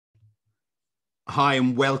Hi,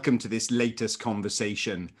 and welcome to this latest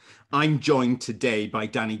conversation. I'm joined today by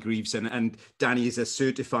Dani Grieveson, and Dani is a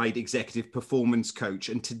certified executive performance coach.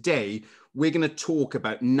 And today we're going to talk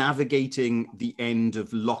about navigating the end of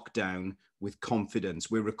lockdown with confidence.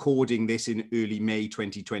 We're recording this in early May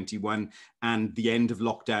 2021, and the end of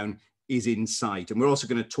lockdown is in sight. And we're also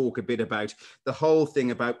going to talk a bit about the whole thing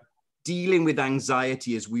about dealing with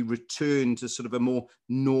anxiety as we return to sort of a more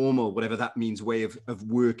normal, whatever that means, way of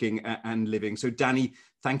working and living. So Dani,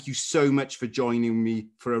 thank you so much for joining me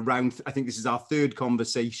for around, I think this is our third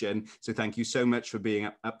conversation. So thank you so much for being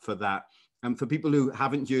up for that. And for people who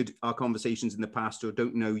haven't heard our conversations in the past or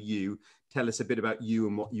don't know you, tell us a bit about you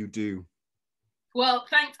and what you do. Well,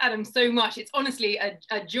 thanks, Adam, so much. It's honestly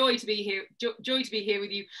a joy to be here, joy to be here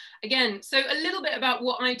with you again. So a little bit about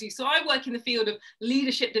what I do. So I work in the field of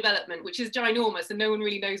leadership development, which is ginormous and no one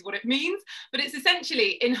really knows what it means, but it's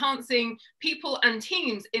essentially enhancing people and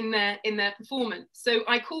teams in their performance. So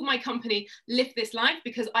I call my company Lift This Life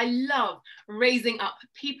because I love raising up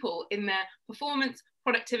people in their performance,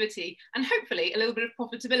 productivity, and hopefully a little bit of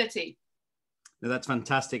profitability. Now, that's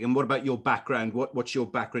fantastic. And what about your background? What's your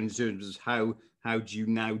background in terms of how do you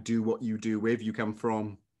now do what you do? Where have you come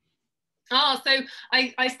from? So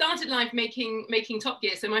I started life making Top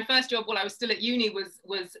Gear. So my first job while I was still at uni was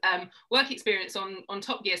work experience on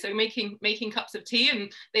Top Gear. So making cups of tea, and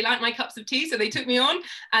they liked my cups of tea, so they took me on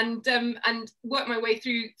and worked my way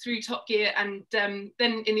through Top Gear, and then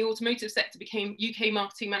in the automotive sector became UK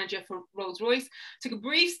marketing manager for Rolls-Royce. Took a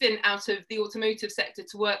brief stint out of the automotive sector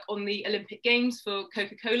to work on the Olympic Games for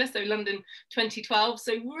Coca-Cola, so London 2012.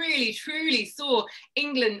 So really truly saw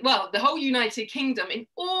England, well, the whole United Kingdom in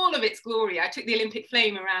all of its glory. I took the Olympic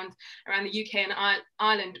flame around the UK and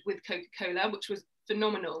Ireland with Coca-Cola, which was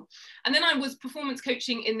phenomenal. And then I was performance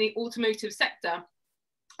coaching in the automotive sector,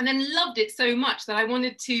 and then loved it so much that I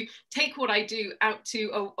wanted to take what I do out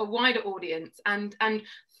to a wider audience and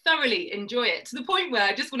thoroughly enjoy it, to the point where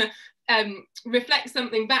I just want to reflect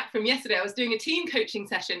something back from yesterday. I was doing a team coaching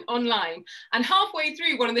session online, and halfway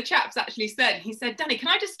through, one of the chaps actually said, Dani, can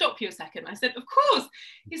I just stop you a second? I said, of course.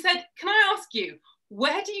 He said, can I ask you,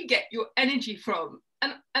 where do you get your energy from?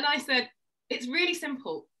 And I said, it's really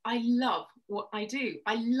simple. I love what I do.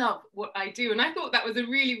 I love what I do. And I thought that was a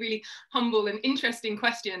really, really humble and interesting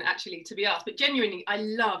question actually to be asked. But genuinely, I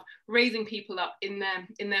love raising people up in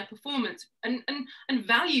their performance and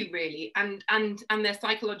value really, and their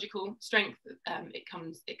psychological strength. It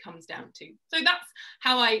comes down to. So that's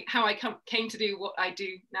how I came to do what I do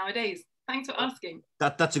nowadays. Thanks for asking.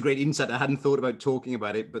 That's a great insight. I hadn't thought about talking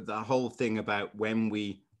about it, but the whole thing about when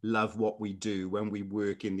we love what we do, when we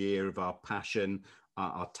work in the area of our passion,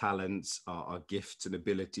 our talents, our gifts and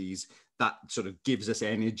abilities, that sort of gives us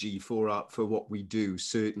energy for what we do,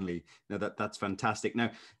 certainly. Now that's fantastic.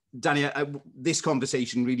 Now, Dani, this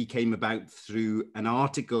conversation really came about through an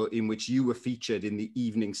article in which you were featured in the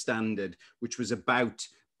Evening Standard, which was about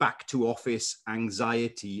back to office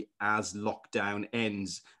anxiety as lockdown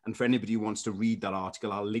ends. And for anybody who wants to read that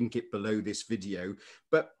article, I'll link it below this video.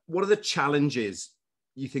 But what are the challenges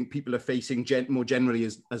you think people are facing more generally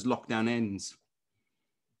as lockdown ends?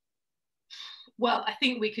 Well, I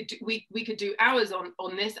think we could do hours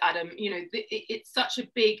on this, Adam. You know, it's such a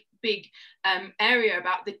big area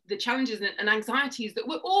about the challenges and anxieties that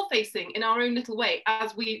we're all facing in our own little way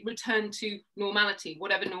as we return to normality,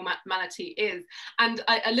 whatever normality is. And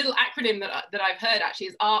a little acronym that I've heard actually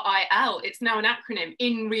is RIL. It's now an acronym,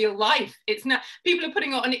 in real life. It's now, people are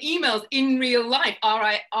putting on emails in real life,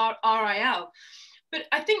 RIL. But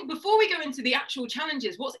I think before we go into the actual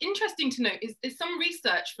challenges, what's interesting to note is some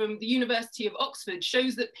research from the University of Oxford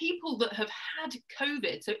shows that people that have had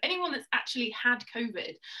COVID, so anyone that's actually had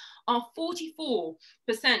COVID, are 44%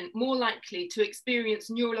 more likely to experience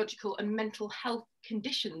neurological and mental health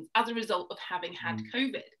conditions as a result of having had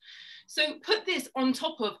COVID. So put this on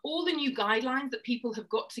top of all the new guidelines that people have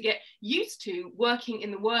got to get used to working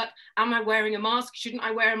in the work. Am I wearing a mask? Shouldn't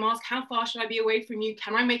I wear a mask? How far should I be away from you?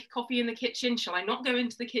 Can I make a coffee in the kitchen? Shall I not go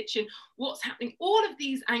into the kitchen? What's happening? All of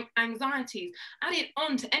these anxieties added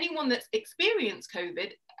on to anyone that's experienced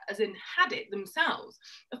COVID, as in had it themselves,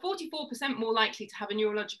 are 44% more likely to have a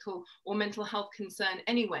neurological or mental health concern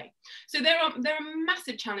anyway. So there are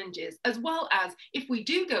massive challenges, as well as if we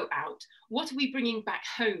do go out, what are we bringing back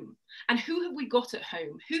home? And who have we got at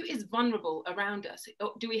home? Who is vulnerable around us?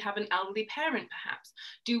 Do we have an elderly parent, perhaps?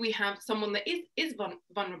 Do we have someone that is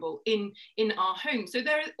vulnerable in our home? So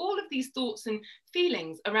there are all of these thoughts and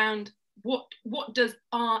feelings around what does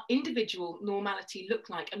our individual normality look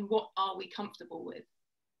like, and what are we comfortable with?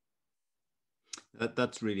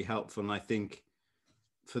 That's really helpful. And I think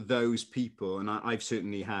for those people, and I've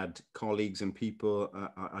certainly had colleagues and people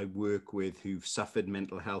I work with who've suffered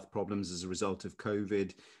mental health problems as a result of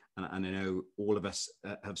COVID. And I know all of us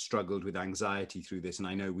have struggled with anxiety through this. And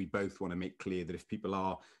I know we both want to make clear that if people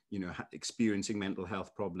are, experiencing mental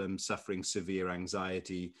health problems, suffering severe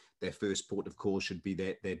anxiety, their first port of call should be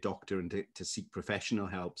their doctor, and to seek professional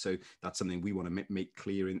help. So that's something we want to make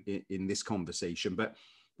clear in this conversation. But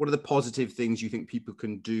what are the positive things you think people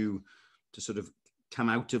can do to sort of come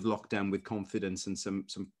out of lockdown with confidence, and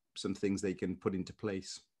some things they can put into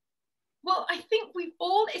place? Well, I think we've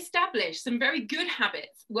all established some very good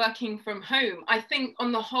habits working from home. I think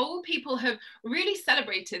on the whole, people have really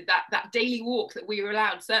celebrated that daily walk that we were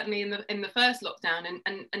allowed, certainly in the first lockdown,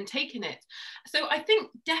 and taken it. So I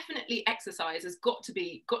think definitely exercise has got to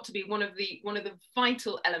be one of the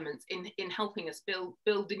vital elements in helping us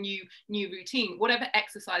build a new routine, whatever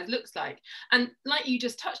exercise looks like. And like you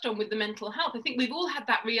just touched on with the mental health, I think we've all had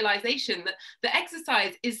that realization that the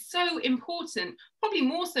exercise is so important, probably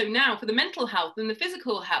more so now for the mental health than the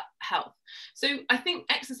physical health. So I think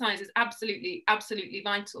exercise is absolutely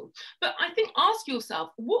vital. But I think ask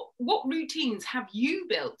yourself, what routines have you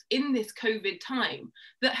built in this COVID time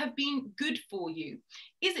that have been good for you?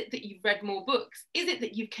 Is it that you've read more books? Is it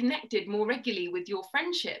that you've connected more regularly with your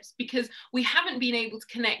friendships? Because we haven't been able to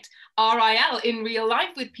connect RIL in real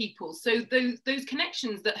life with people. So those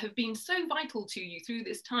connections that have been so vital to you through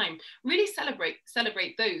this time, really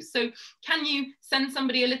celebrate those. So can you send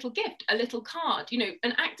somebody a little gift, a little card?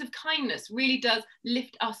 An act of kindness really does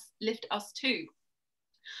lift us too.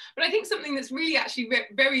 But I think something that's really actually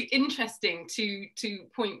very interesting to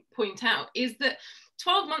point out is that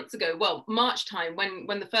 12 months ago, well, March time,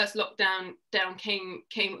 when the first lockdown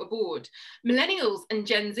came aboard, millennials and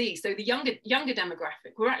Gen Z, so the younger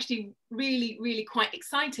demographic, were actually really quite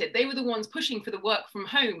excited. They were the ones pushing for the work from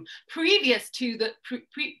home. Previous to the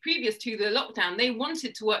lockdown, they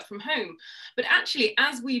wanted to work from home. But actually,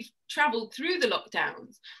 as we've traveled through the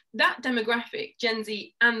lockdowns, that demographic, Gen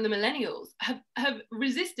Z and the millennials, have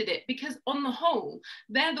resisted it, because on the whole,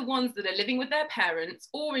 they're the ones that are living with their parents,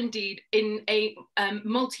 or indeed in a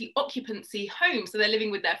multi-occupancy home. So they're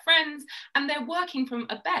living with their friends and they're working from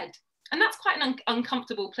a bed. And that's quite an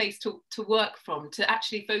uncomfortable place to work from, to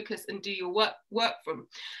actually focus and do your work from.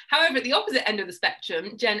 However, at the opposite end of the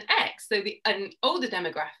spectrum, Gen X, so an older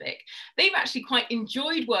demographic, they've actually quite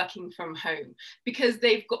enjoyed working from home, because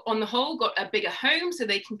they've got, on the whole, got a bigger home, so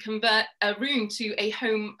they can convert a room to a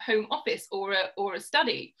home office or a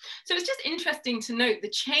study. So it's just interesting to note the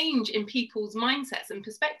change in people's mindsets and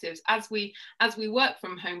perspectives as we work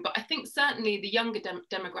from home. But I think certainly the younger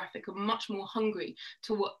demographic are much more hungry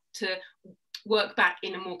to work back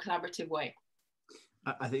in a more collaborative way.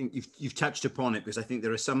 I think you've touched upon it, because I think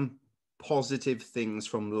there are some positive things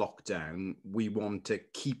from lockdown we want to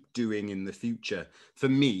keep doing in the future. For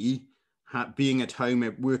me, being at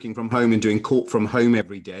home, working from home and doing court from home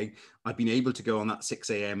every day, I've been able to go on that 6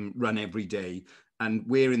 a.m. run every day. And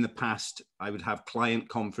where in the past I would have client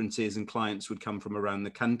conferences and clients would come from around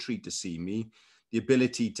the country to see me, the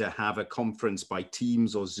ability to have a conference by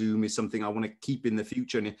Teams or Zoom is something I want to keep in the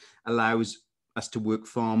future, and it allows us to work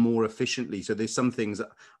far more efficiently. So there's some things that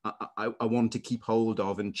I want to keep hold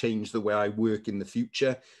of and change the way I work in the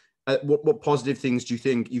future. What positive things do you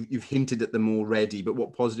think, you've hinted at them already, but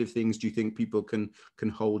what positive things do you think people can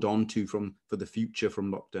hold on to for the future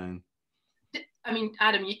from lockdown? I mean,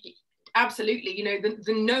 Adam, absolutely,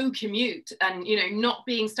 the no commute, and not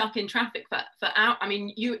being stuck in traffic for hours. I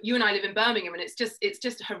mean, you and I live in Birmingham, and it's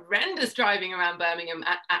just horrendous driving around Birmingham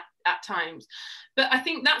at times. But I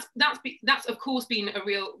think that's of course been a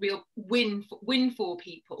real win for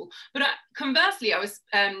people. But conversely, I was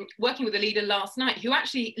working with a leader last night who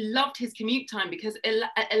actually loved his commute time, because it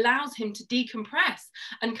allows him to decompress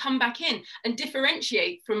and come back in and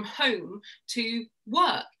differentiate from home to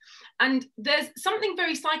work. And there's something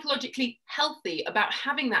very psychologically healthy about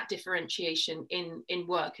having that differentiation in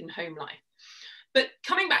work and home life. But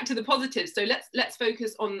coming back to the positives, so let's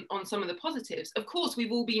focus on some of the positives. Of course,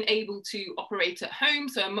 we've all been able to operate at home,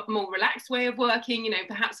 so a more relaxed way of working,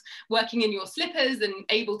 perhaps working in your slippers and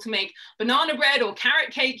able to make banana bread or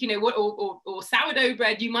carrot cake, or sourdough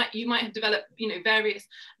bread. You might have developed,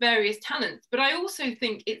 various talents. But I also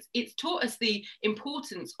think it's taught us the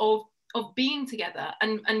importance of being together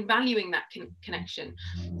and valuing that connection.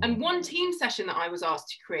 And one team session that I was asked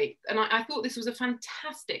to create, and I thought this was a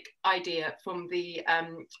fantastic idea from the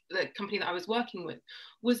company that I was working with,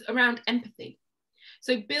 was around empathy.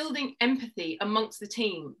 So building empathy amongst the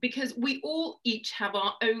team, because we all each have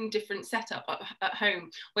our own different setup at home,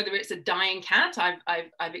 whether it's a dying cat,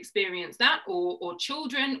 I've experienced that, or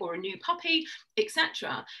children, or a new puppy,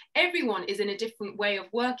 etc. Everyone is in a different way of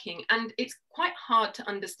working, and it's quite hard to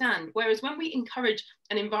understand. Whereas when we encourage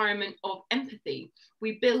an environment of empathy,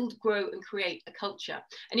 we build, grow, and create a culture.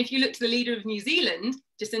 And if you look to the leader of New Zealand,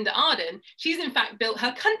 Jacinda Ardern, she's in fact built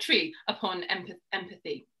her country upon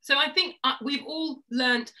empathy. So I think we've all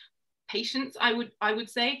learnt patience, I would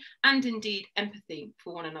say, and indeed empathy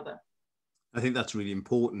for one another. I think that's really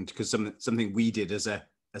important, because something we did as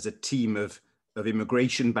a team of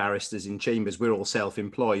immigration barristers in Chambers, we're all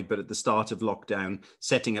self-employed, but at the start of lockdown,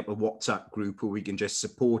 setting up a WhatsApp group where we can just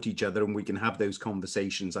support each other and we can have those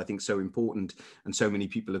conversations, I think so important. And so many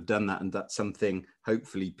people have done that. And that's something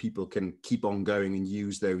hopefully people can keep on going and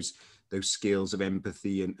use those skills of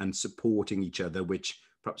empathy and supporting each other, which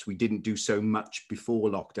perhaps we didn't do so much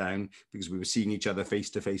before lockdown because we were seeing each other face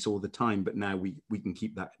to face all the time. But now we can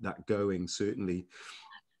keep that going, certainly.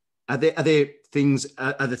 Are there other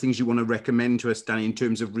things you want to recommend to us, Dani, in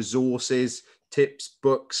terms of resources, tips,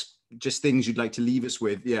 books, just things you'd like to leave us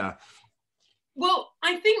with? Yeah. Well,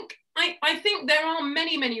 I think there are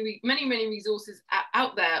many resources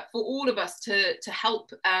out there for all of us to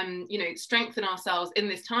help strengthen ourselves in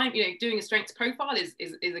this time. Doing a strengths profile is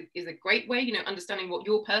a great way, understanding what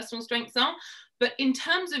your personal strengths are. But in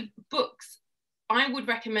terms of books, I would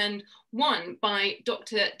recommend one by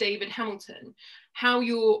Dr. David Hamilton, How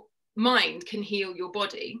Your Mind Can Heal Your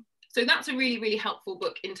Body. So that's a really helpful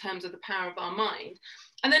book in terms of the power of our mind.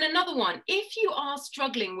 And then another one, if you are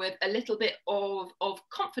struggling with a little bit of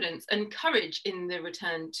confidence and courage in the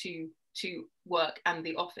return to work and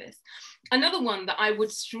the office, another one that I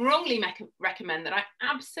would strongly recommend, that I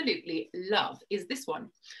absolutely love, is this one,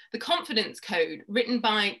 The Confidence Code, written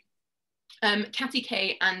by Cathy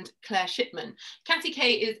Kay and Claire Shipman. Cathy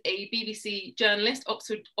Kay is a BBC journalist,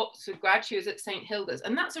 Oxford grad. She was at St Hilda's,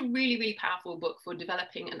 and that's a really powerful book for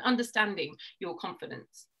developing and understanding your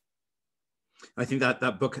confidence. I think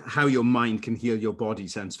that book, How Your Mind Can Heal Your Body,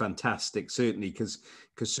 sounds fantastic, certainly, because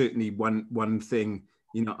certainly one thing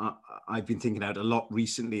I've been thinking out a lot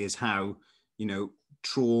recently is how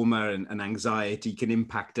trauma and anxiety can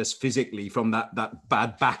impact us physically, from that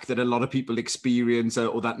bad back that a lot of people experience,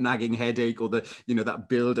 or that nagging headache, or that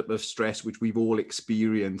build-up of stress which we've all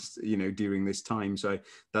experienced during this time. So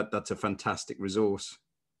that's a fantastic resource.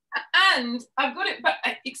 And I've got it, but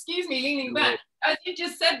excuse me, leaning back, as you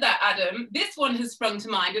just said that, Adam, this one has sprung to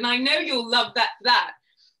mind, and I know you'll love that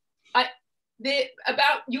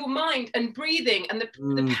about your mind and breathing, and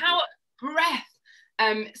the power of breath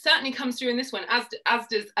certainly comes through in this one, as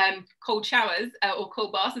does cold showers or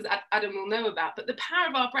cold baths, as Adam will know about. But the power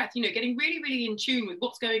of our breath, getting really in tune with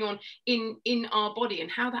what's going on in our body, and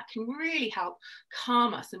how that can really help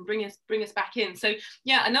calm us and bring us back in. So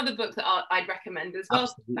yeah, another book that I'd recommend as well.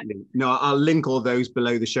 Absolutely. No, I'll link all those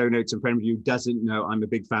below the show notes. And for anybody who doesn't know, I'm a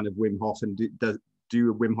big fan of Wim Hof, and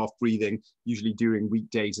do Wim Hof breathing, usually during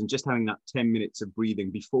weekdays, and just having that 10 minutes of breathing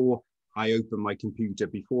before I open my computer,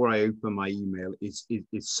 before I open my email, is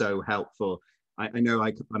so helpful. I know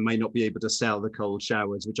I might not be able to sell the cold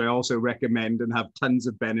showers, which I also recommend and have tons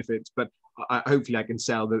of benefits, but hopefully I can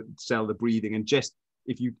sell the breathing. And just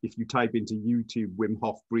if you type into YouTube Wim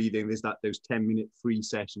Hof breathing, there's those 10-minute free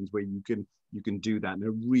sessions where you can do that, and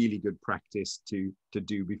a really good practice to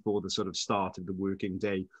do before the sort of start of the working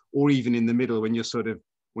day, or even in the middle when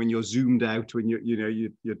you're zoomed out, when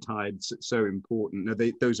you're tired. So important.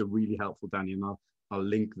 No, those are really helpful, Dani, and I'll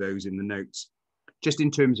link those in the notes. Just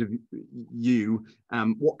in terms of you,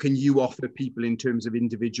 what can you offer people in terms of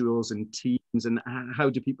individuals and teams, and how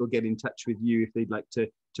do people get in touch with you if they'd like to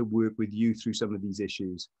work with you through some of these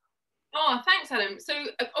issues? Oh, thanks, Adam. So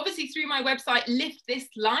obviously through my website, Live This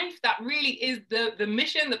Life, that really is the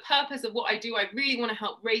mission, the purpose of what I do. I really want to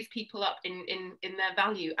help raise people up in their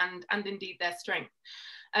value and indeed their strength.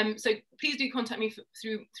 So please do contact me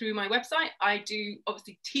through my website. I do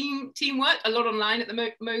obviously teamwork a lot online at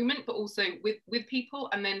the moment, but also with people,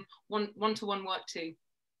 and then one-to-one work too.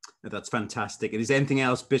 That's fantastic. And is there anything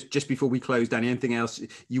else, just before we close, Dani, anything else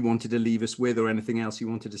you wanted to leave us with, or anything else you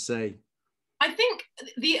wanted to say? I think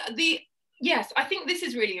yes, I think this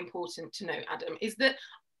is really important to know, Adam, is that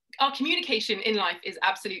our communication in life is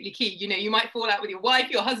absolutely key. You might fall out with your wife,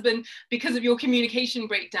 your husband, because of your communication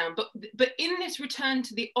breakdown, but in this return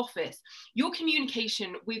to the office, your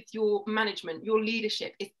communication with your management, your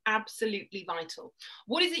leadership, is absolutely vital.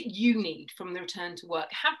 What is it you need from the return to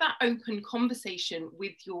work? Have that open conversation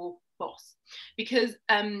with your boss, because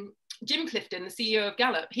Jim Clifton, the CEO of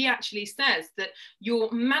Gallup, he actually says that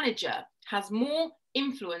your manager has more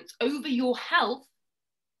influence over your health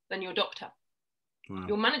than your doctor. Wow.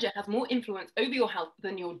 Your manager has more influence over your health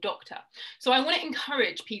than your doctor. So I want to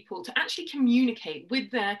encourage people to actually communicate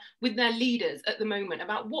with their leaders at the moment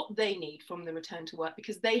about what they need from the return to work,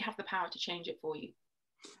 because they have the power to change it for you.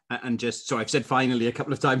 And just, so I've said finally a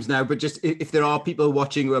couple of times now, but just if there are people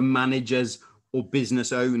watching who are managers or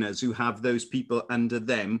business owners who have those people under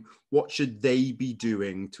them, what should they be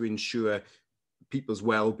doing to ensure people's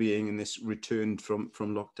well-being in this return from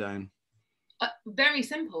lockdown? Very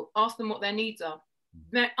simple. Ask them what their needs are.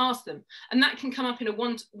 Ask them, and that can come up in a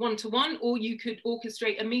one-to-one, or you could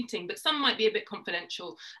orchestrate a meeting, but some might be a bit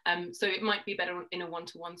confidential, so it might be better in a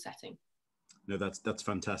one-to-one setting. No, that's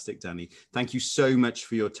fantastic, Dani. Thank you so much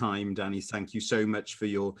for your time, Dani. Thank you so much for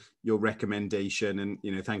your recommendation,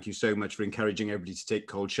 and thank you so much for encouraging everybody to take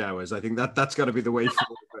cold showers. I think that's got to be the way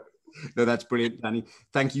forward. No, that's brilliant, Dani.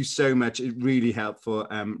 Thank you so much. It's really helpful.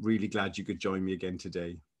 I'm really glad you could join me again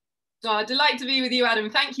today. Oh, delight to be with you, Adam.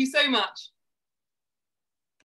 Thank you so much.